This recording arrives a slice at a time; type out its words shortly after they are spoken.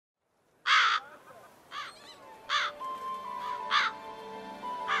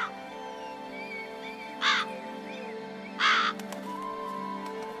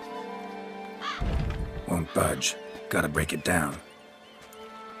won't budge. Gotta break it down.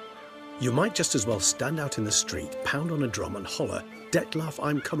 You might just as well stand out in the street, pound on a drum and holler, "Dettlaff,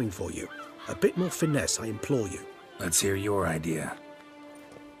 I'm coming for you." A bit more finesse, I implore you. Let's hear your idea.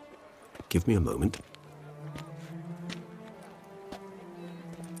 Give me a moment.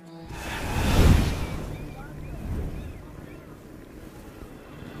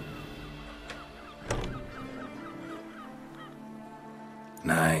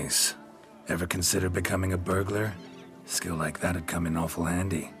 Nice. Ever consider becoming a burglar? Skill like that'd come in awful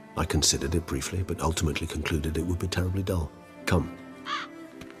handy. I considered it briefly, but ultimately concluded it would be terribly dull. Come.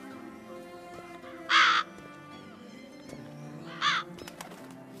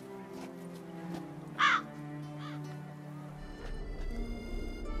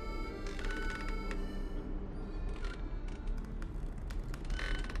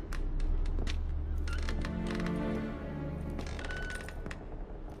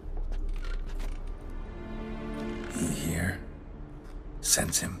 You hear?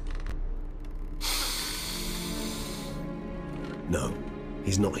 Sense him. No,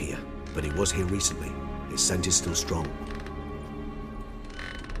 he's not here, but he was here recently. His scent is still strong.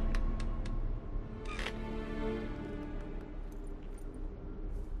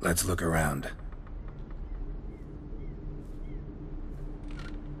 Let's look around.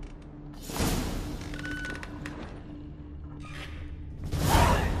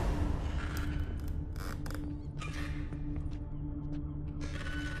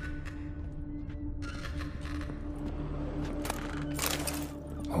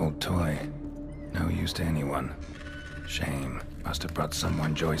 Old toy. No use to anyone. Shame. Must have brought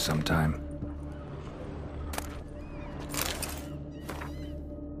someone joy sometime.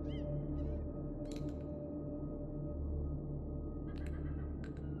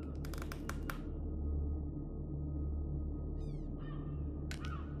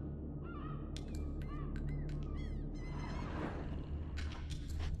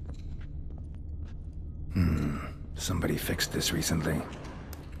 Somebody fixed this recently.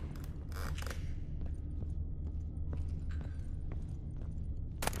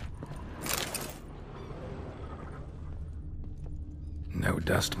 No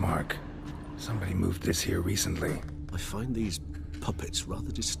dust mark. Somebody moved this here recently. I find these puppets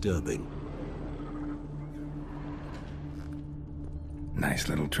rather disturbing. Nice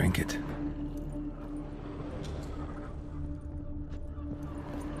little trinket.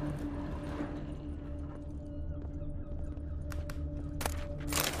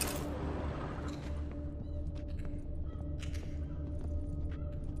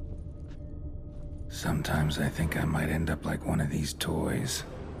 Sometimes I think I might end up like one of these toys.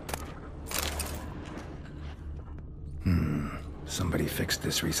 Somebody fixed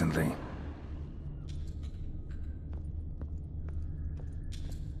this recently.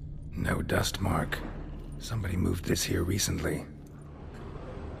 No dust mark. Somebody moved this here recently.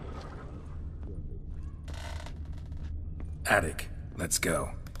 Attic, let's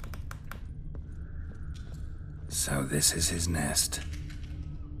go. So this is his nest.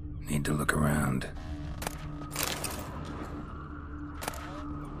 Need to look around.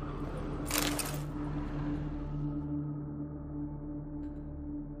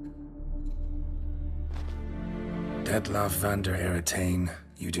 Dettlaff van der Eretain,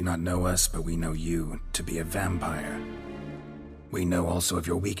 you do not know us, but we know you to be a vampire. We know also of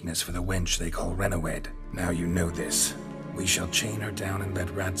your weakness for the wench they call Renawed. Now you know this. We shall chain her down and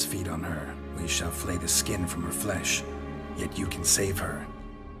let rats feed on her. We shall flay the skin from her flesh. Yet you can save her.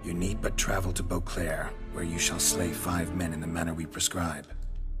 You need but travel to Beauclair, where you shall slay 5 men in the manner we prescribe.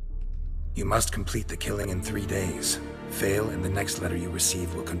 You must complete the killing in 3 days. Fail, and the next letter you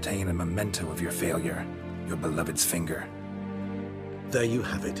receive will contain a memento of your failure. Your beloved's finger. There you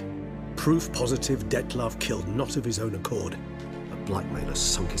have it. Proof positive Dettlaff killed not of his own accord. A blackmailer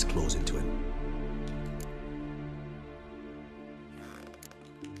sunk his claws into him.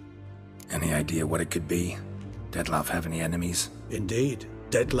 Any idea what it could be? Dettlaff have any enemies? Indeed.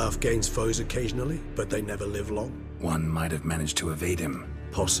 Dettlaff gains foes occasionally, but they never live long. One might have managed to evade him.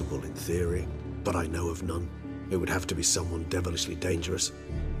 Possible in theory, but I know of none. It would have to be someone devilishly dangerous.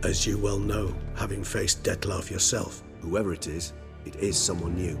 As you well know, having faced Dettlaff yourself, whoever it is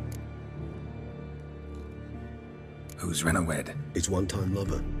someone new. Who's Renawed? His one-time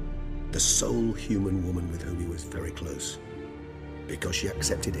lover. The sole human woman with whom he was very close. Because she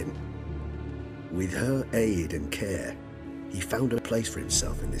accepted him. With her aid and care, he found a place for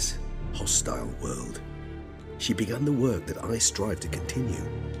himself in this hostile world. She began the work that I strive to continue.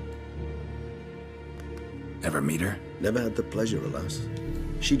 Ever meet her? Never had the pleasure, alas.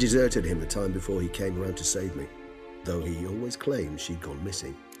 She deserted him a time before he came around to save me, though he always claimed she'd gone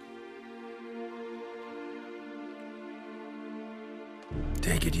missing.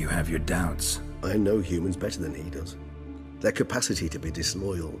 Take it you have your doubts. I know humans better than he does. Their capacity to be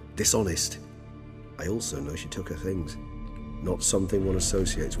disloyal, dishonest. I also know she took her things. Not something one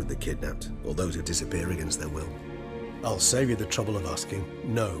associates with the kidnapped, or those who disappear against their will. I'll save you the trouble of asking.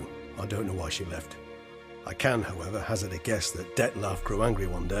 No, I don't know why she left. I can, however, hazard a guess that Dettlaff grew angry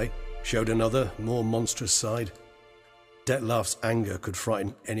one day, showed another, more monstrous side. Dettlaff's anger could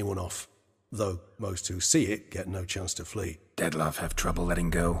frighten anyone off, though most who see it get no chance to flee. Dettlaff have trouble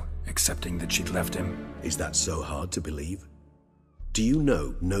letting go, accepting that she'd left him? Is that so hard to believe? Do you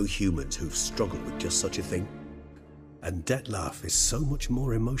know no humans who've struggled with just such a thing? And Dettlaff is so much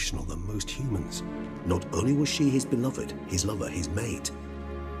more emotional than most humans. Not only was she his beloved, his lover, his mate,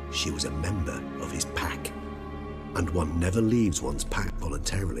 she was a member of his pack. And one never leaves one's pack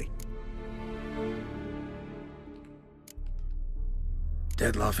voluntarily.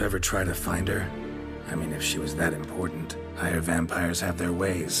 Dettlaff ever try to find her? I mean, if she was that important. Higher vampires have their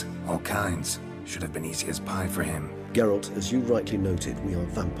ways, all kinds. Should have been easy as pie for him. Geralt, as you rightly noted, we are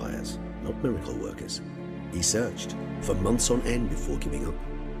vampires, not miracle workers. He searched for months on end before giving up.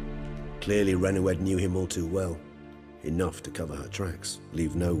 Clearly Renowed knew him all too well. Enough to cover her tracks,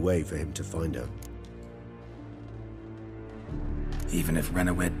 leave no way for him to find her. Even if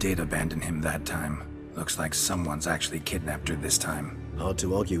Renowed did abandon him that time, looks like someone's actually kidnapped her this time. Hard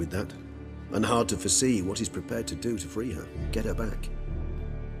to argue with that. And hard to foresee what he's prepared to do to free her, get her back.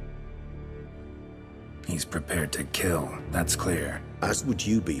 He's prepared to kill, that's clear. As would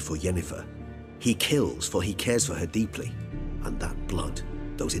you be for Yennefer. He kills for he cares for her deeply. And that blood,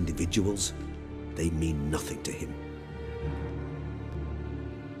 those individuals, they mean nothing to him.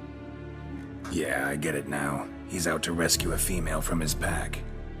 Yeah, I get it now. He's out to rescue a female from his pack.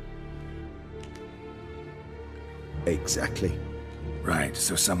 Exactly. Right,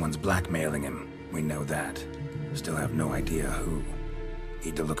 so someone's blackmailing him. We know that. Still have no idea who.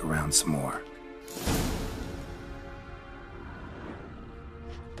 Need to look around some more.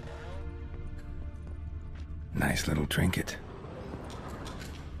 Nice little trinket.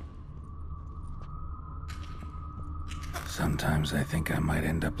 Sometimes I think I might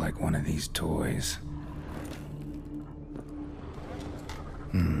end up like one of these toys.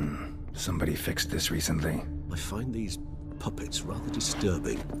 Somebody fixed this recently. I find these puppets rather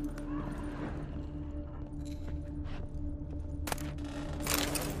disturbing.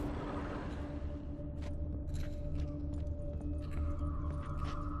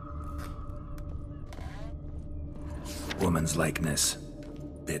 Woman's likeness.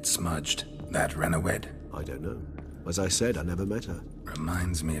 Bit smudged. That Renowed? I don't know. As I said, I never met her.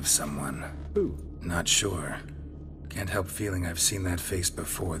 Reminds me of someone. Who? Not sure. Can't help feeling I've seen that face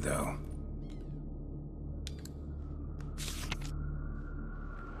before, though.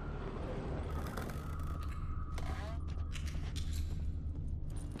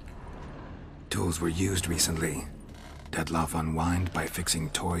 Tools were used recently. Dettlaff unwind by fixing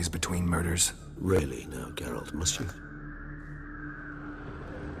toys between murders. Really now, Geralt, must you?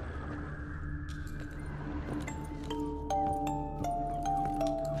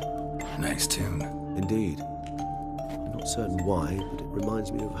 Nice tune. Indeed. I'm not certain why, but it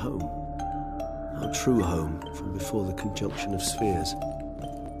reminds me of home. Our true home from before the conjunction of spheres.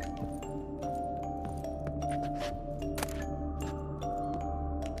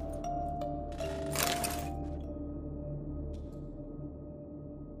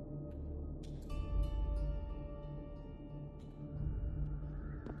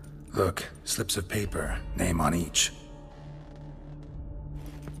 Look, slips of paper, name on each.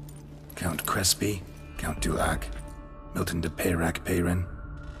 Count Crespi, Count Dulac, Milton de Peyrac-Peyrin,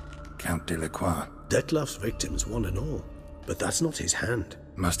 Count Delacroix. Dettlaff's victims, one and all. But that's not his hand.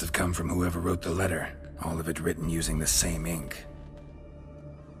 Must have come from whoever wrote the letter, all of it written using the same ink.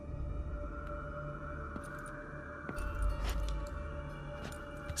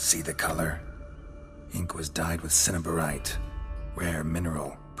 See the color? Ink was dyed with cinnabarite, rare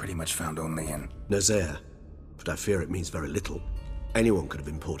mineral, pretty much found only in Nazaire, but I fear it means very little. Anyone could have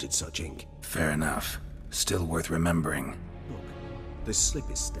imported such ink. Fair enough. Still worth remembering. Look, this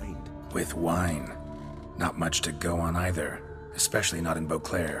slip is stained. With wine. Not much to go on either, especially not in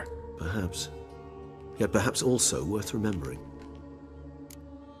Beauclair. Perhaps. Yet perhaps also worth remembering.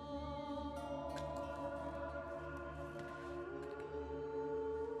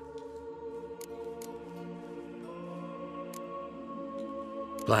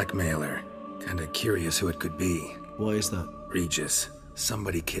 Blackmailer. Kinda curious who it could be. Why is that? Regis.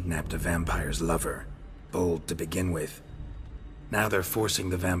 Somebody kidnapped a vampire's lover. Bold to begin with. Now they're forcing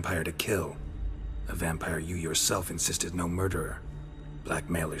the vampire to kill. A vampire you yourself insisted no murderer.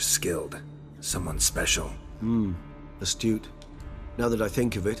 Blackmailer's skilled. Someone special. Astute. Now that I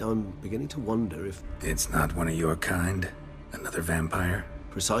think of it, I'm beginning to wonder if... It's not one of your kind? Another vampire?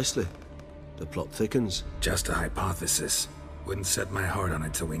 Precisely. The plot thickens. Just a hypothesis. Wouldn't set my heart on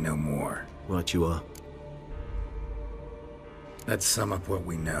it till we know more. Right you are. Let's sum up what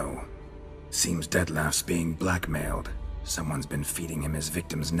we know. Seems DETTLAFF'S being blackmailed. Someone's been feeding him his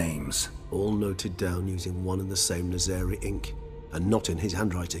victims' names. All noted down using one and the same Nazari ink, and not in his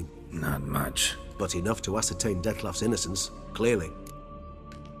handwriting. Not much. But enough to ascertain DETTLAFF'S innocence, clearly.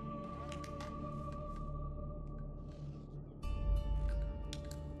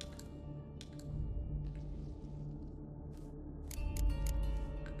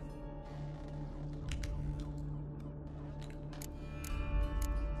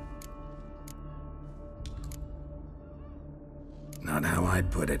 Not how I'd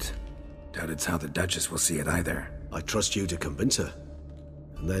put it. Doubt it's how the Duchess will see it either. I trust you to convince her.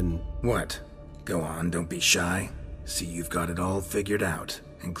 And then... What? Go on, don't be shy. See, you've got it all figured out,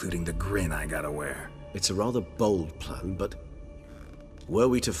 including the grin I gotta wear. It's a rather bold plan, but... were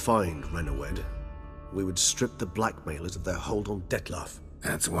we to find Renowed, we would strip the blackmailers of their hold on Dettlaff.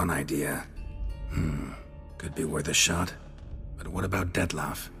 That's one idea. Could be worth a shot. But what about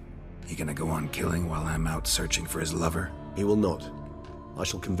Dettlaff? He gonna go on killing while I'm out searching for his lover? He will not. I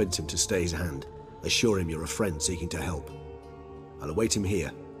shall convince him to stay his hand. Assure him you're a friend seeking to help. I'll await him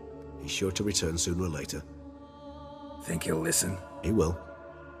here. He's sure to return sooner or later. Think he'll listen? He will.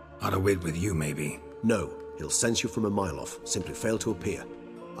 Ought to wait with you, maybe. No, he'll sense you from a mile off. Simply fail to appear.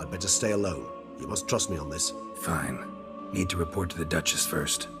 I'd better stay alone. You must trust me on this. Fine. Need to report to the Duchess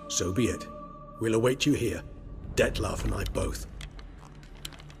first. So be it. We'll await you here. Dettlaff and I both.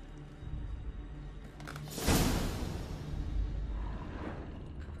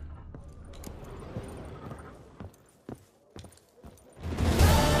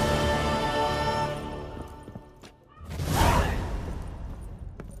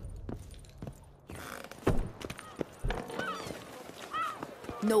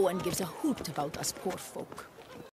 No one gives a hoot about us poor folk.